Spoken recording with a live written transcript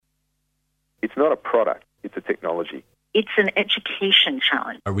It's not a product, it's a technology. It's an education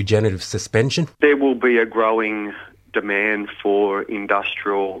challenge. A regenerative suspension. There will be a growing demand for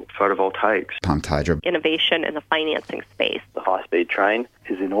industrial photovoltaics. Pumped hydro. Innovation in the financing space. The high-speed train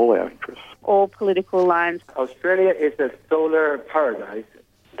is in all our interests. All political lines. Australia is a solar paradise.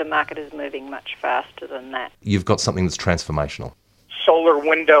 The market is moving much faster than that. You've got something that's transformational. Solar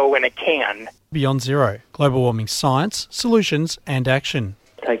window in a can. Beyond Zero, global warming science, solutions and action.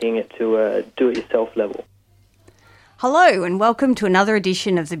 Taking it to a do-it-yourself level. Hello and welcome to another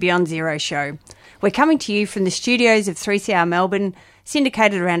edition of the Beyond Zero show. We're coming to you from the studios of 3CR Melbourne,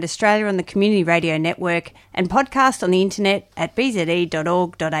 syndicated around Australia on the Community Radio Network and podcast on the internet at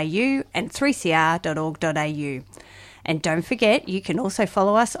bze.org.au and 3cr.org.au. And don't forget, you can also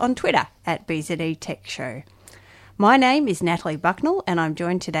follow us on Twitter at BZE Tech Show. My name is Natalie Bucknell and I'm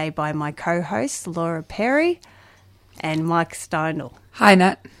joined today by my co-hosts Laura Perry and Mike Steindl. Hi,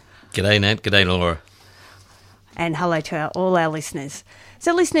 Nat. G'day, Nat. G'day, Laura. And hello to all our listeners.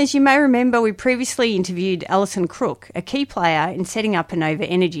 So listeners, you may remember we previously interviewed Alison Crook, a key player in setting up Enova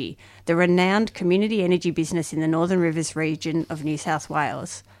Energy, the renowned community energy business in the Northern Rivers region of New South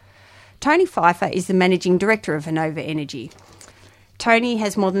Wales. Tony Pfeiffer is the Managing Director of Enova Energy. Tony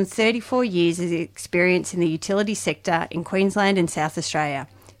has more than 34 years of experience in the utility sector in Queensland and South Australia.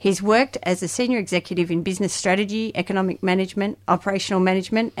 He's worked as a senior executive in business strategy, economic management, operational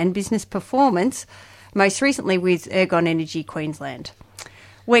management and business performance, most recently with Ergon Energy Queensland.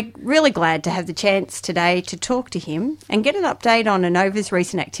 We're really glad to have the chance today to talk to him and get an update on Enova's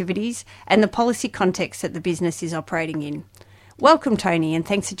recent activities and the policy context that the business is operating in. Welcome, Tony, and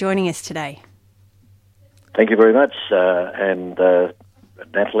thanks for joining us today. Thank you very much. And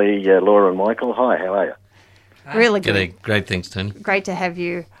Natalie, Laura and Michael, hi, how are you? Really good. G'day. Great, thanks, Tony. Great to have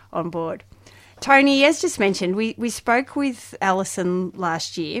you on board. Tony, as just mentioned, we spoke with Alison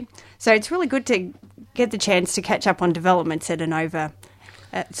last year, so it's really good to get the chance to catch up on developments at Enova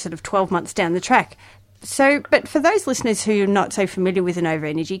at sort of 12 months down the track. So, but for those listeners who are not so familiar with Enova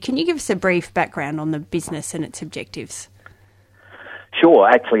Energy, can you give us a brief background on the business and its objectives? Sure.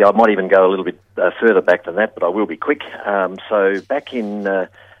 Actually, I might even go a little bit further back than that, but I will be quick. So back in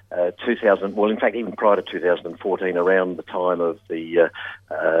 2000, well, in fact, even prior to 2014, around the time of the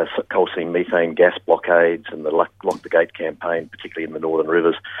coal seam methane gas blockades and the Lock the Gate campaign, particularly in the Northern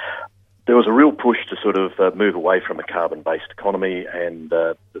Rivers, there was a real push to sort of move away from a carbon-based economy, and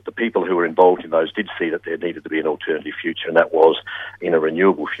the people who were involved in those did see that there needed to be an alternative future, and that was in a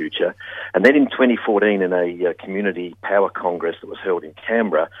renewable future. And then in 2014, in a community power congress that was held in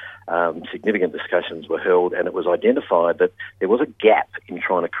Canberra, significant discussions were held, and it was identified that there was a gap in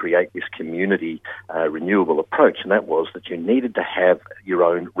trying to create this community renewable approach, and that was that you needed to have your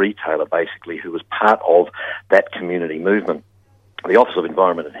own retailer, basically, who was part of that community movement. The Office of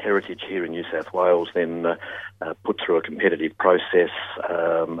Environment and Heritage here in New South Wales then put through a competitive process,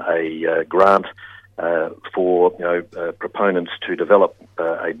 a grant for proponents to develop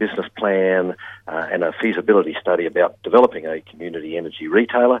a business plan and a feasibility study about developing a community energy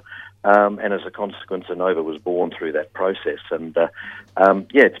retailer. And as a consequence, Enova was born through that process. And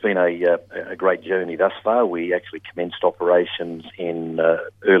it's been a great journey thus far. We actually commenced operations in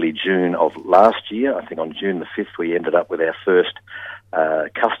early June of last year. I think on June the 5th we ended up with our first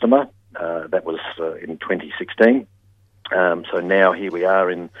customer. That was in 2016. So now here we are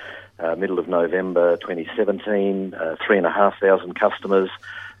in middle of November 2017, 3,500 customers,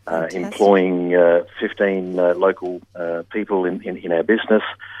 employing 15 local people in our business.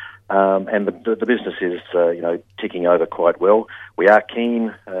 And the business is, ticking over quite well. We are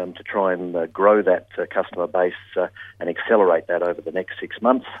keen to try and grow that customer base and accelerate that over the next 6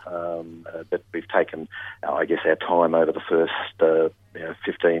 months. But we've taken, I guess, our time over the first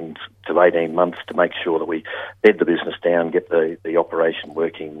 15 to 18 months to make sure that we bed the business down, get the operation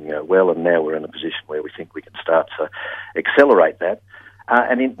working well, and now we're in a position where we think we can start to accelerate that.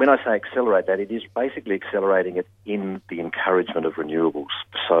 When I say accelerate that, it is basically accelerating it in the encouragement of renewables.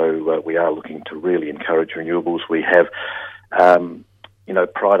 So we are looking to really encourage renewables. We have,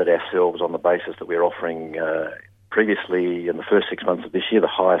 prided ourselves on the basis that we're offering previously in the first 6 months of this year the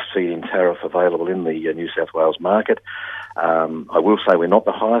highest feed-in tariff available in the New South Wales market. I will say we're not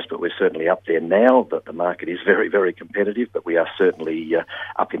the highest, but we're certainly up there now. That the market is very, very competitive, but we are certainly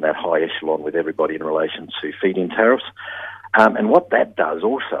up in that high echelon with everybody in relation to feed-in tariffs. And what that does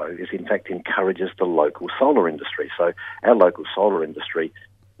also is, in fact, encourages the local solar industry. So our local solar industry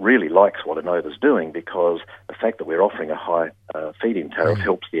really likes what Enova's doing, because the fact that we're offering a high feed-in tariff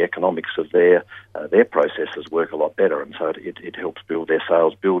helps the economics of their processes work a lot better, and so it helps build their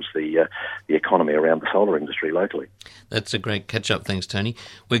sales, builds the economy around the solar industry locally. That's a great catch-up. Thanks, Tony.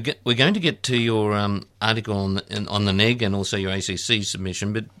 We're going to get to your article on the NEG and also your ACC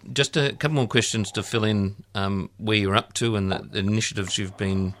submission, but just a couple more questions to fill in where you're up to and the initiatives you've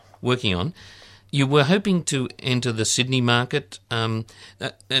been working on. You were hoping to enter the Sydney market, and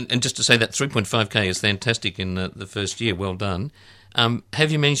just to say that 3.5k is fantastic in the first year. Well done.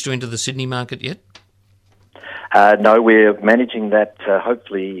 Have you managed to enter the Sydney market yet? No, we're managing that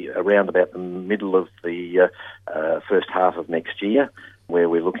hopefully around about the middle of the first half of next year, where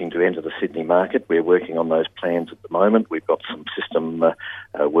we're looking to enter the Sydney market. We're working on those plans at the moment. We've got some system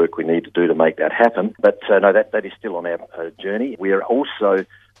work we need to do to make that happen. But no, that is still on our journey. We are also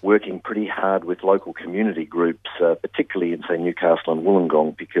working pretty hard with local community groups, particularly in, say, Newcastle and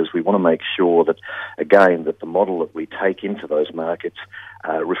Wollongong, because we want to make sure that, again, that the model that we take into those markets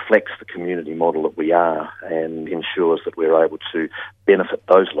reflects the community model that we are and ensures that we're able to benefit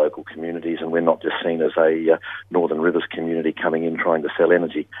those local communities, and we're not just seen as a Northern Rivers community coming in trying to sell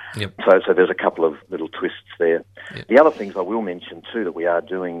energy. Yep. So there's a couple of little twists there. Yep. The other things I will mention too that we are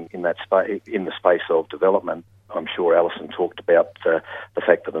doing in that in the space of development. I'm sure Alison talked about the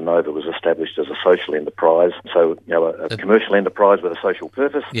fact that Enova was established as a social enterprise, so a commercial enterprise with a social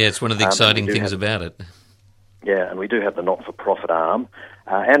purpose. Yeah, it's one of the exciting things about it. Yeah, and we do have the not-for-profit arm.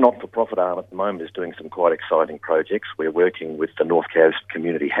 Our not-for-profit arm at the moment is doing some quite exciting projects. We're working with the North Coast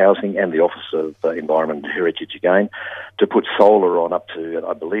Community Housing and the Office of Environment and Heritage again to put solar on up to,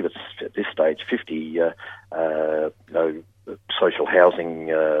 I believe it's at this stage, 50 social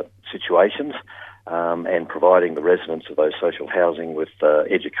housing situations. And providing the residents of those social housing with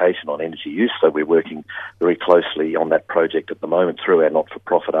education on energy use. So we're working very closely on that project at the moment through our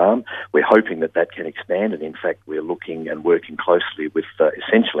not-for-profit arm. We're hoping that can expand, and in fact we're looking and working closely with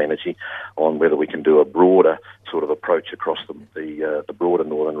Essential Energy on whether we can do a broader sort of approach across the broader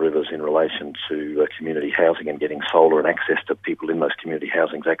Northern Rivers in relation to community housing and getting solar and access to people in those community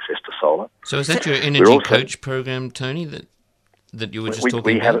housings, access to solar. So is that your energy coach program, Tony, that you were just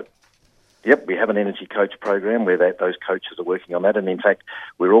talking about? Yep, we have an energy coach program where those coaches are working on that, and in fact,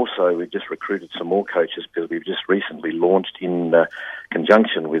 we've just recruited some more coaches because we've just recently launched in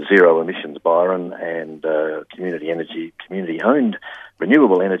conjunction with Zero Emissions Byron and community-owned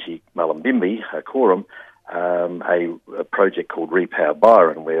renewable energy Mullumbimby, Coram, a project called Repower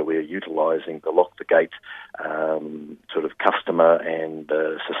Byron, where we're utilising the Lock the Gate sort of customer and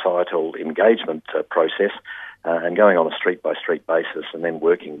societal engagement process. And going on a street-by-street basis and then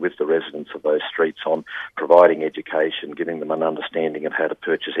working with the residents of those streets on providing education, giving them an understanding of how to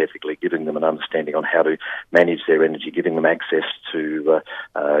purchase ethically, giving them an understanding on how to manage their energy, giving them access to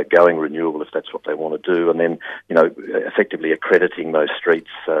going renewable if that's what they want to do, and then, effectively accrediting those streets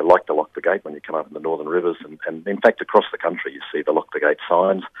like the Lock the Gate when you come up in the Northern Rivers. And in fact, across the country you see the Lock the Gate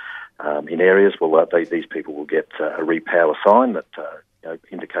signs in areas. Well, these people will get a Repower sign that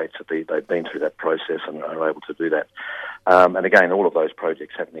indicates that they've been through that process and are able to do that. And again, all of those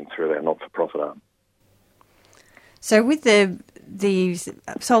projects happening through our not-for-profit arm. So with the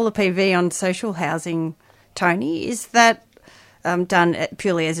solar PV on social housing, Tony, is that done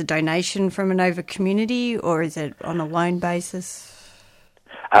purely as a donation from Enova community, or is it on a loan basis?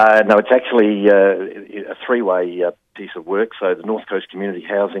 No, it's actually a three-way piece of work. So the North Coast Community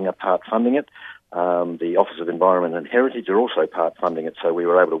Housing are part funding it. The Office of Environment and Heritage are also part funding it, so we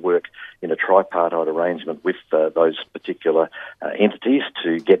were able to work in a tripartite arrangement with those particular entities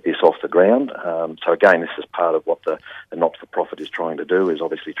to get this off the ground. So again, this is part of what the not-for-profit is trying to do, is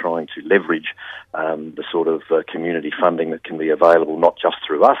obviously trying to leverage the sort of community funding that can be available not just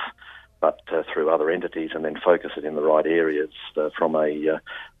through us, but through other entities, and then focus it in the right areas from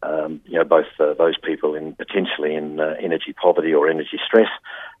both those people potentially in energy poverty or energy stress,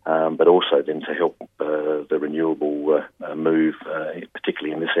 but also then to help the renewable move,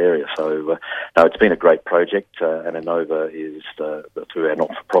 particularly in this area. So, no, it's been a great project, and Enova is, through our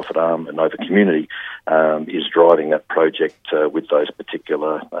not-for-profit arm, Enova Community, is driving that project with those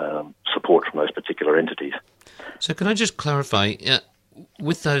particular support from those particular entities. So can I just clarify,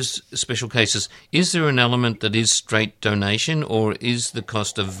 with those special cases, is there an element that is straight donation, or is the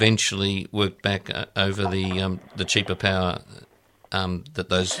cost eventually worked back over the cheaper power that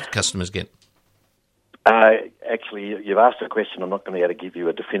those customers get? Actually, you've asked a question I'm not going to be able to give you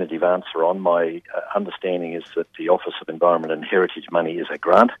a definitive answer on. My understanding is that the Office of Environment and Heritage money is a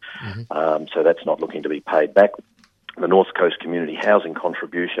grant, so that's not looking to be paid back. the North Coast Community Housing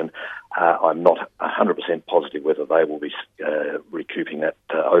contribution, I'm not 100% positive whether they will be recouping that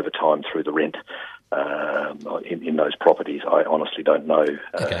over time through the rent in those properties. I honestly don't know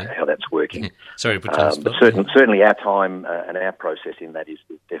how that's working. Sorry, but certainly our time and our process in that is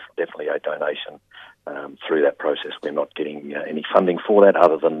definitely a donation through that process. We're not getting any funding for that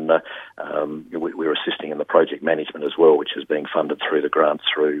other than we're assisting in the project management as well, which is being funded through the grants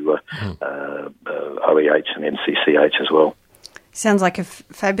through OEH and NCCH as well. Sounds like a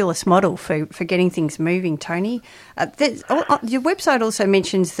fabulous model for getting things moving, Tony. Your website also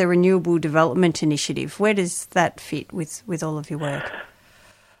mentions the Renewable Development Initiative. Where does that fit with all of your work?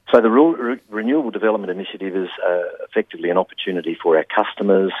 So the Renewable Development Initiative is effectively an opportunity for our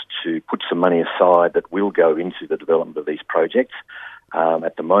customers to put some money aside that will go into the development of these projects.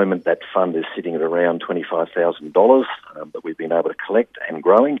 At the moment, that fund is sitting at around $25,000 that we've been able to collect and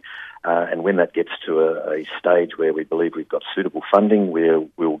growing. And when that gets to a stage where we believe we've got suitable funding,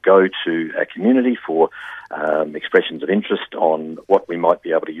 we'll go to our community for expressions of interest on what we might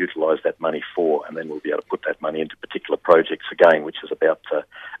be able to utilise that money for, and then we'll be able to put that money into particular projects again, which is about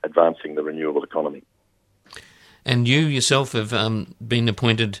advancing the renewable economy. And you yourself have been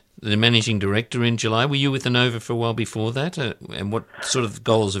appointed the Managing Director in July. Were you with Enova for a while before that? And what sort of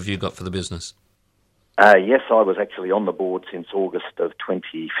goals have you got for the business? Yes, I was actually on the board since August of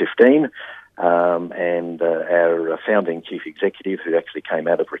 2015, and our founding chief executive, who actually came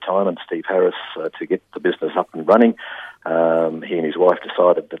out of retirement, Steve Harris, to get the business up and running, he and his wife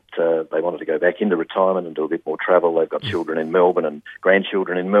decided that they wanted to go back into retirement and do a bit more travel. They've got children in Melbourne and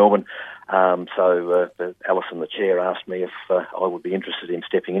grandchildren in Melbourne. So Alison, the chair, asked me if I would be interested in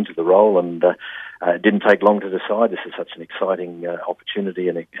stepping into the role, and it didn't take long to decide. This is such an exciting opportunity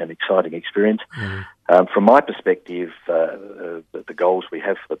and an exciting experience. From my perspective, the goals we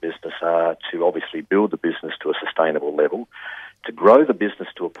have for the business are to obviously build the business to a sustainable level, to grow the business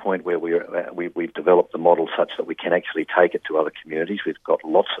to a point where we've developed the model such that we can actually take it to other communities. We've got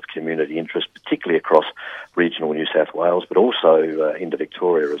lots of community interest, particularly across regional New South Wales, but also into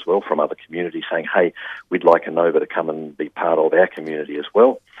Victoria as well, from other communities saying, hey, we'd like Enova to come and be part of our community as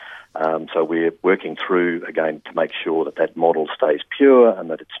well. So we're working through, again, to make sure that model stays pure and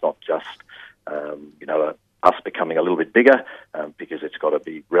that it's not just, us becoming a little bit bigger, because it's got to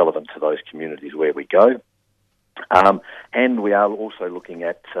be relevant to those communities where we go. And we are also looking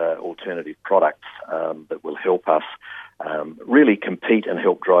at alternative products that will help us really compete and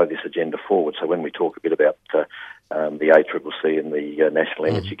help drive this agenda forward. So when we talk a bit about the ACCC and the National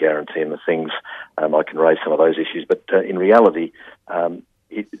Energy Guarantee and the things, I can raise some of those issues. But in reality,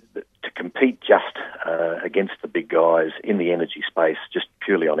 to compete just against the big guys in the energy space, just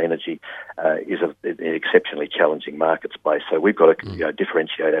purely on energy, is an exceptionally challenging market space. So we've got to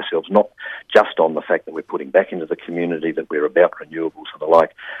differentiate ourselves, not just on the fact that we're putting back into the community, that we're about renewables and the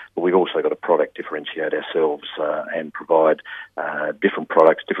like, but we've also got to product differentiate ourselves and provide different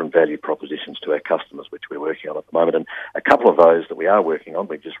products, different value propositions to our customers, which we're working on at the moment. And a couple of those that we are working on,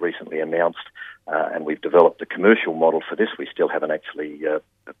 we've just recently announced, and we've developed a commercial model for this. We still haven't actually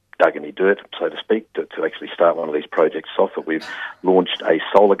dug any dirt, so to speak, to actually start one of these projects off. But we've launched a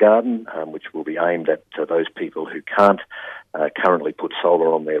solar garden, which will be aimed at those people who can't currently put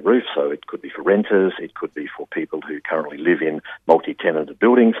solar on their roof. So it could be for renters, it could be for people who currently live in multi-tenanted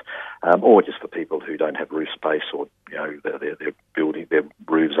buildings, or just for people who don't have roof space, or their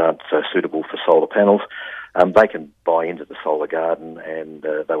roofs aren't suitable for solar panels. They can buy into the solar garden, and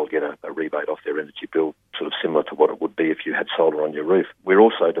they will get a rebate off their energy bill, sort of similar to what it would be if you had solar on your roof. We're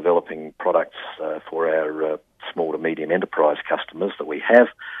also developing products for our small to medium enterprise customers that we have,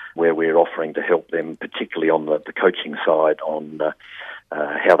 where we're offering to help them, particularly on the coaching side, on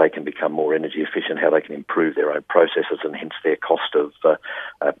how they can become more energy efficient, how they can improve their own processes and hence their cost of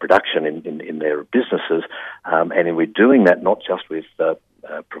production in their businesses. And we're doing that not just with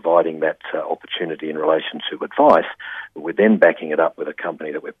providing that opportunity in relation to advice, but we're then backing it up with a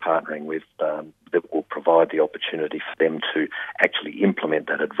company that we're partnering with that will provide the opportunity for them to actually implement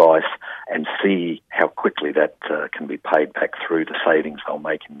that advice and see how quickly that can be paid back through the savings they'll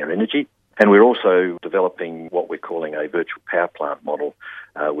make in their energy. And we're also developing what we're calling a virtual power plant model,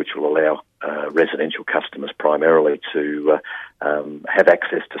 which will allow residential customers primarily to have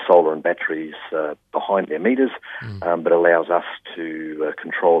access to solar and batteries behind their meters, but allows us to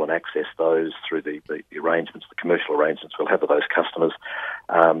control and access those through the arrangements, the commercial arrangements we'll have with those customers,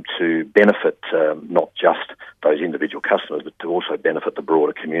 to benefit not just those individual customers, but to also benefit the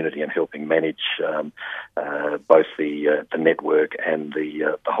broader community in helping manage both the network and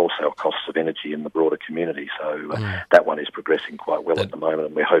the wholesale costs of energy in the broader community. So that one is progressing quite well at the moment,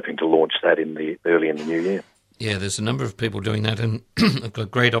 and we're hoping to launch that early in the new year. Yeah, there's a number of people doing that, and I've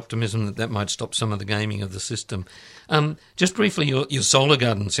got great optimism that might stop some of the gaming of the system. Just briefly, your solar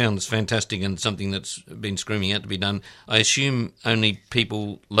garden sounds fantastic and something that's been screaming out to be done. I assume only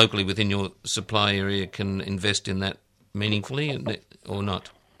people locally within your supply area can invest in that meaningfully, or not?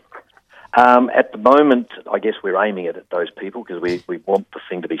 At the moment, I guess we're aiming it at those people because we want the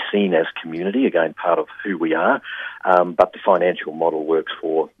thing to be seen as community, again, part of who we are. But the financial model works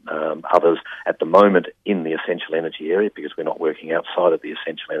for others at the moment in the essential energy area because we're not working outside of the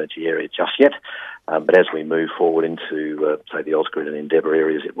essential energy area just yet. But as we move forward into, say, the Ausgrid and Endeavour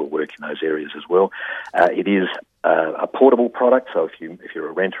areas, it will work in those areas as well. It is a portable product, so if you're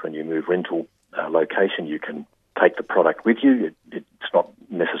a renter and you move rental location, you can take the product with you. It's not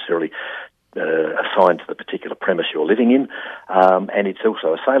necessarily assigned to the particular premise you're living in, and it's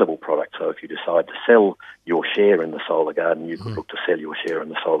also a saleable product. So if you decide to sell your share in the solar garden, you could look to sell your share in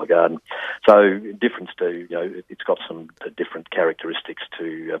the solar garden. So difference to, it's got some different characteristics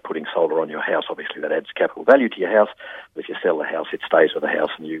to putting solar on your house. Obviously that adds capital value to your house, but if you sell the house, it stays with the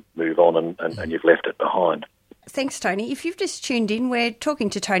house and you move on and you've left it behind. Thanks, Tony. If you've just tuned in, we're talking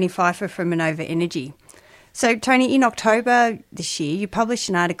to Tony Pfeiffer from Minova Energy. So, Tony, in October this year, you published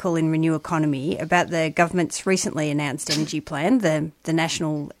an article in Renew Economy about the government's recently announced energy plan, the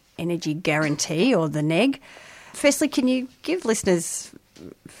National Energy Guarantee, or the NEG. Firstly, can you give listeners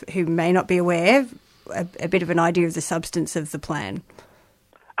who may not be aware a bit of an idea of the substance of the plan?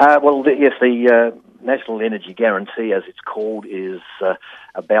 Yes, the National Energy Guarantee, as it's called, is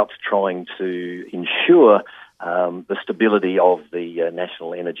about trying to ensure the stability of the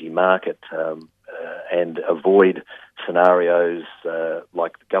national energy market and avoid scenarios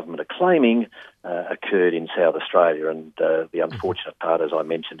like the government are claiming occurred in South Australia. And the unfortunate part, as I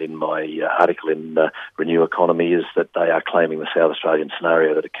mentioned in my article in Renew Economy, is that they are claiming the South Australian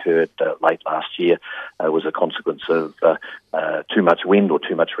scenario that occurred late last year was a consequence of too much wind or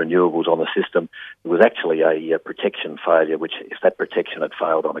too much renewables on the system. It was actually a protection failure, which if that protection had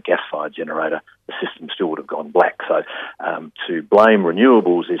failed on a gas-fired generator, the system still would have gone black. So to blame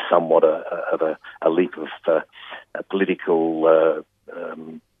renewables is somewhat of a leap of political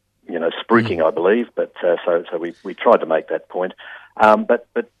spruiking, I believe. But so we tried to make that point. But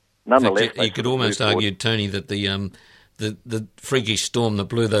nonetheless, fact, you could almost argue, Tony, that the freakish storm that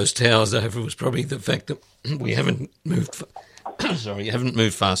blew those towers over was probably the fact that we haven't moved. Haven't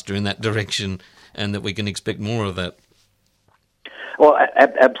moved faster in that direction, and that we can expect more of that. Well,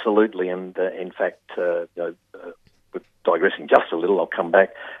 absolutely, and in fact, digressing just a little, I'll come back.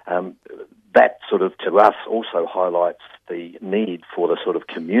 That sort of, to us, also highlights the need for the sort of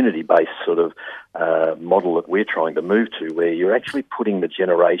community-based sort of model that we're trying to move to, where you're actually putting the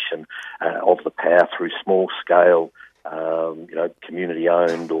generation of the power through small-scale,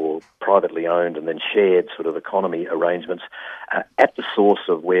 community-owned or privately owned and then shared sort of economy arrangements at the source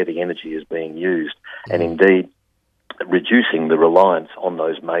of where the energy is being used, and indeed reducing the reliance on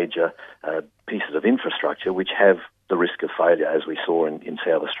those major pieces of infrastructure which have the risk of failure, as we saw in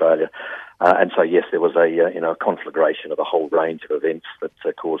South Australia. And so, yes, there was a conflagration of a whole range of events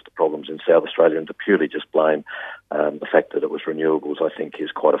that caused the problems in South Australia, and to purely just blame the fact that it was renewables, I think,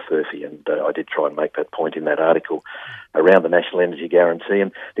 is quite a furphy, and I did try and make that point in that article around the National Energy Guarantee.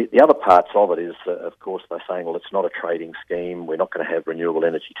 And the other parts of it is, of course, they're saying, well, it's not a trading scheme, we're not going to have renewable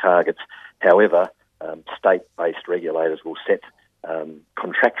energy targets. However, state-based regulators will set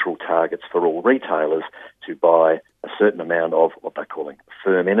contractual targets for all retailers to buy a certain amount of what they're calling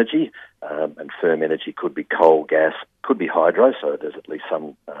firm energy, and firm energy could be coal, gas, could be hydro, so there's at least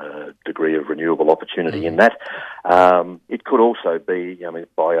some degree of renewable opportunity in that. It could also be,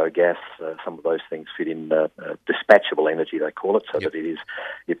 biogas, some of those things fit in dispatchable energy, they call it, so that it is,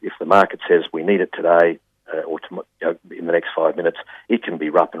 if the market says we need it today, or in the next 5 minutes, it can be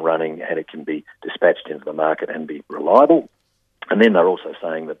up and running and it can be dispatched into the market and be reliable. And then they're also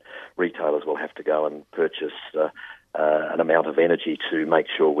saying that retailers will have to go and purchase an amount of energy to make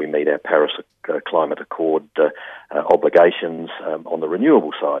sure we meet our Paris Climate Accord obligations on the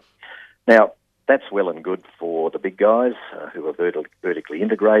renewable side. Now, that's well and good for the big guys who are vertically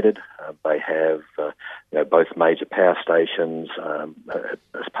integrated. They have both major power stations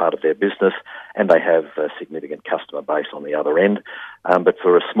as part of their business, and they have a significant customer base on the other end. But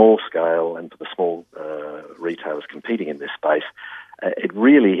for a small scale and for the small retailers competing in this space, it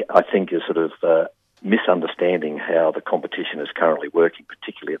really, I think, is sort of misunderstanding how the competition is currently working,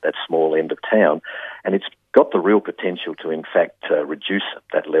 particularly at that small end of town, and it's got the real potential to, in fact, reduce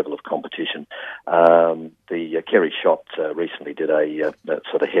that level of competition. Kerry Schott recently did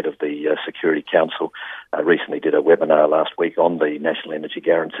sort of head of the Security Council, recently did a webinar last week on the National Energy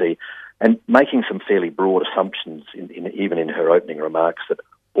Guarantee, and making some fairly broad assumptions, even in her opening remarks, that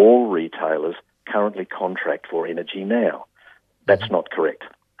all retailers currently contract for energy now. That's not correct.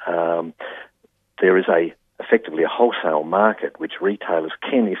 There is effectively a wholesale market which retailers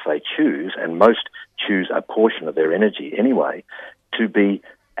can, if they choose, and most choose a portion of their energy anyway, to be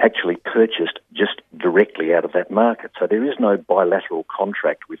actually purchased just directly out of that market. So there is no bilateral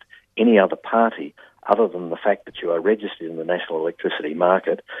contract with any other party other than the fact that you are registered in the National Electricity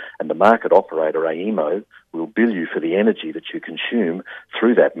Market, and the market operator, AEMO, will bill you for the energy that you consume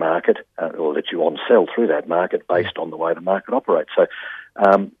through that market, or that you on-sell through that market based on the way the market operates. So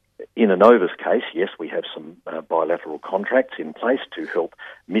in Enova's case, yes, we have some bilateral contracts in place to help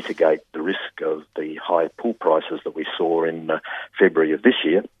mitigate the risk of the high pool prices that we saw in February of this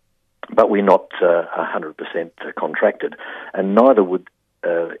year, but we're not 100% contracted, and neither would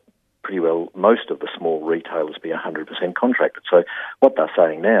pretty well most of the small retailers be 100% contracted. So what they're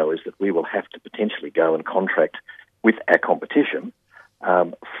saying now is that we will have to potentially go and contract with our competition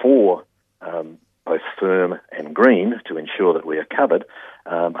for both firm and green to ensure that we are covered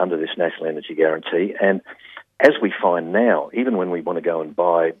under this National Energy Guarantee. And as we find now, even when we want to go and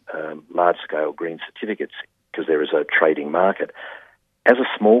buy large-scale green certificates, because there is a trading market, as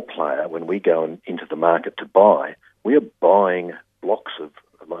a small player, when we go into the market to buy, we are buying blocks of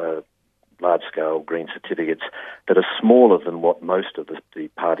large-scale green certificates that are smaller than what most of the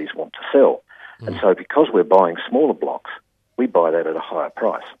parties want to sell. And so because we're buying smaller blocks, we buy that at a higher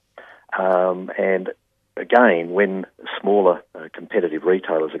price. And again, when smaller competitive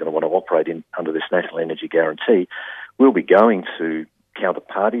retailers are going to want to operate under this National Energy Guarantee, we'll be going to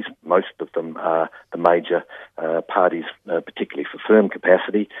counterparties. Most of them are the major parties, particularly for firm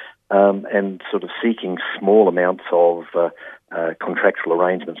capacity, and sort of seeking small amounts of contractual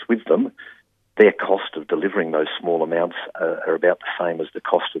arrangements with them. Their cost of delivering those small amounts are about the same as the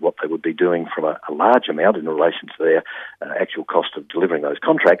cost of what they would be doing from a large amount in relation to their actual cost of delivering those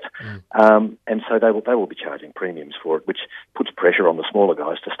contracts. And so they will be charging premiums for it, which puts pressure on the smaller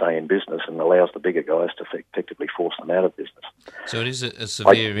guys to stay in business and allows the bigger guys to effectively force them out of business. So it is a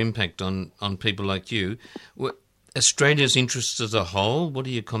severe impact on people like you. Australia's interests as a whole, what are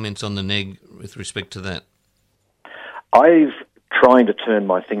your comments on the NEG with respect to that? I've trying to turn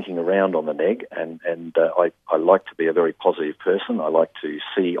my thinking around on the NEG, and I like to be a very positive person. I like to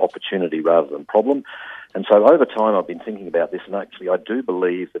see opportunity rather than problem. And so over time I've been thinking about this, and actually I do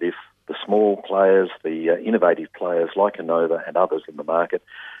believe that if the small players, the innovative players like Enova and others in the market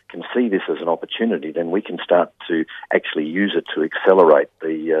can see this as an opportunity, then we can start to actually use it to accelerate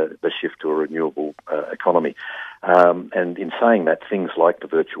the shift to a renewable economy. And in saying that, things like the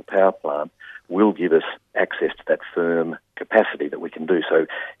virtual power plant will give us access to that firm capacity that we can do. So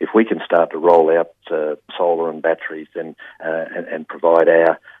if we can start to roll out solar and batteries and provide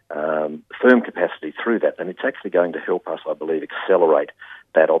our firm capacity through that, then it's actually going to help us, I believe, accelerate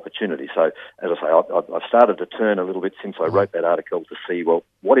that opportunity. So, as I say, I've started to turn a little bit since I wrote that article to see, well,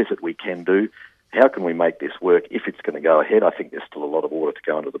 what is it we can do? How can we make this work if it's going to go ahead? I think there's still a lot of water to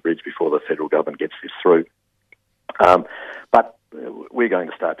go under the bridge before the federal government gets this through. But we're going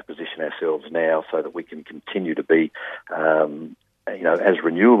to start to position ourselves now so that we can continue to be, as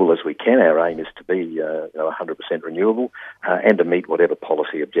renewable as we can. Our aim is to be 100% renewable and to meet whatever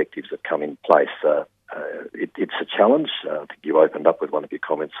policy objectives that come in place. It's a challenge. I think you opened up with one of your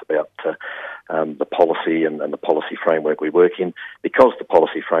comments about the policy and the policy framework we work in. Because the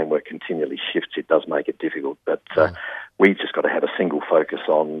policy framework continually shifts, it does make it difficult. But we've just got to have a single focus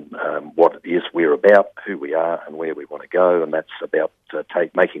on what it is we're about, who we are and where we want to go, and that's about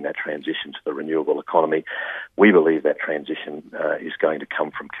making that transition to the renewable economy. We believe that transition is going to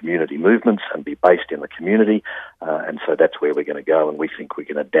come from community movements and be based in the community, and so that's where we're going to go, and we think we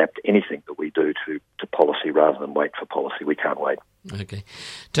can adapt anything that we do to policy rather than wait for policy. We can't wait. Okay.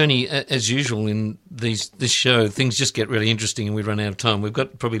 Tony, as usual in this show, things just get really interesting and we run out of time. We've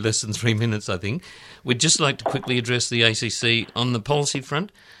got probably less than 3 minutes, I think. We'd just like to quickly address the ACC on the policy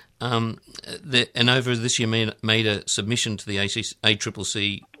front. Enova this year made a submission to the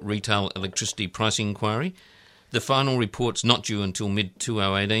ACCC Retail Electricity Pricing Inquiry. The final report's not due until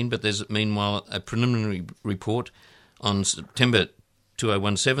mid-2018, but there's meanwhile a preliminary report on September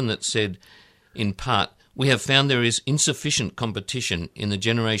 2017 that said, in part, we have found there is insufficient competition in the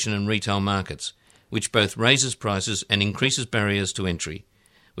generation and retail markets, which both raises prices and increases barriers to entry.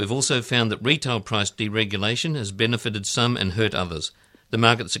 We've also found that retail price deregulation has benefited some and hurt others. The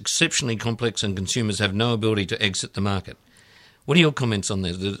market's exceptionally complex and consumers have no ability to exit the market. What are your comments on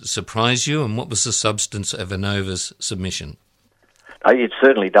this? Did it surprise you, and what was the substance of Enova's submission? It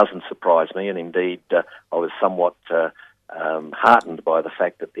certainly doesn't surprise me, and indeed I was somewhat heartened by the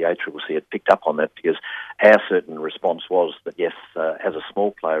fact that the ACCC had picked up on that, because our certain response was that yes, as a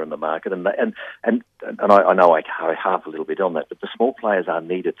small player in the market, and I know I harp a little bit on that, but the small players are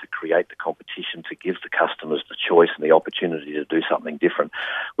needed to create the competition, to give the customers the choice and the opportunity to do something different.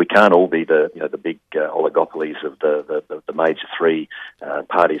 We can't all be the big oligopolies of the major three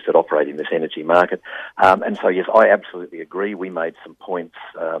parties that operate in this energy market. And so yes, I absolutely agree. We made some points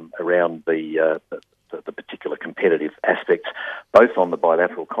around the particular competitive aspects, both on the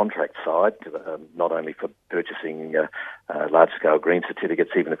bilateral contract side, not only for purchasing large-scale green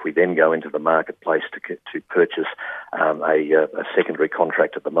certificates, even if we then go into the marketplace to purchase a secondary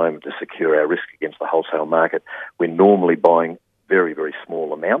contract at the moment to secure our risk against the wholesale market. We're normally buying very, very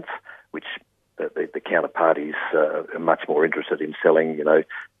small amounts, which the counterparties are much more interested in selling,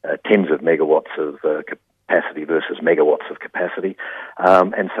 tens of megawatts of capacity versus megawatts of capacity.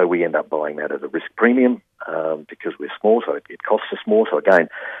 And so we end up buying that at a risk premium because we're small, so it costs us more. So again,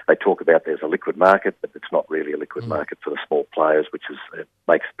 they talk about there's a liquid market, but it's not really a liquid market for the small players, which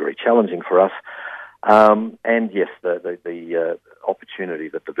makes it very challenging for us. And yes, the opportunity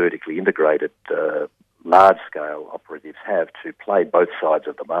that the vertically integrated large-scale operatives have to play both sides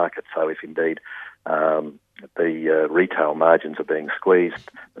of the market. So if indeed the retail margins are being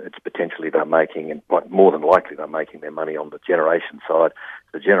squeezed, it's potentially they're making, and more than likely they're making their money on the generation side.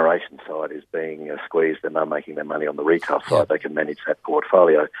 The generation side is being squeezed, and they're making their money on the retail side. They can manage that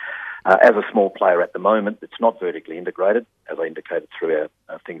portfolio. As a small player at the moment, it's not vertically integrated, as I indicated through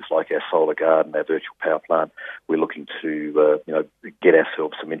our things like our solar garden, our virtual power plant. We're looking to get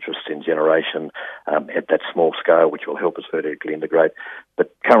ourselves some interest in generation at that small scale, which will help us vertically integrate.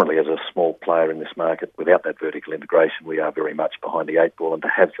 But currently, as a small player in this market, without that vertical integration, we are very much behind the eight ball. And to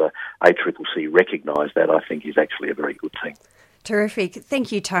have the ACCC recognise that, I think, is actually a very good thing. Terrific.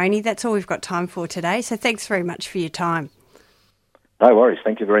 Thank you, Tony. That's all we've got time for today. So thanks very much for your time. No worries.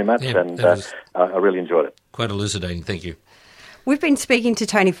 Thank you very much, and I really enjoyed it. Quite elucidating. Thank you. We've been speaking to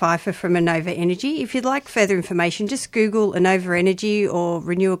Tony Pfeiffer from Enova Energy. If you'd like further information, just Google Enova Energy or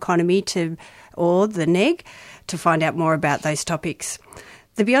Renew Economy or the NEG to find out more about those topics.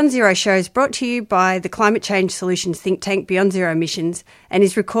 The Beyond Zero show is brought to you by the climate change solutions think tank Beyond Zero Emissions and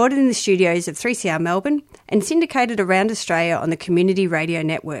is recorded in the studios of 3CR Melbourne and syndicated around Australia on the Community Radio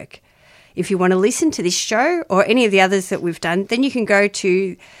Network. If you want to listen to this show or any of the others that we've done, then you can go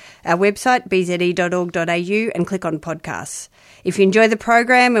to our website, bze.org.au, and click on podcasts. If you enjoy the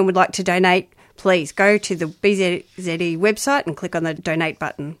program and would like to donate, please go to the BZE website and click on the donate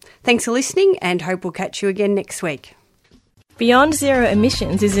button. Thanks for listening, and hope we'll catch you again next week. Beyond Zero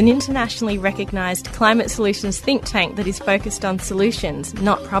Emissions is an internationally recognised climate solutions think tank that is focused on solutions,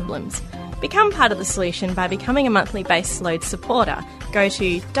 not problems. Become part of the solution by becoming a monthly base load supporter. Go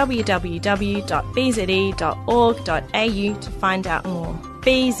to www.bze.org.au to find out more.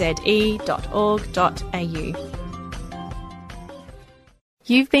 bze.org.au.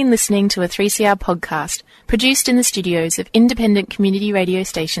 You've been listening to a 3CR podcast produced in the studios of independent community radio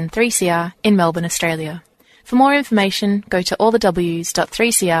station 3CR in Melbourne, Australia. For more information, go to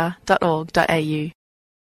allthews.3cr.org.au.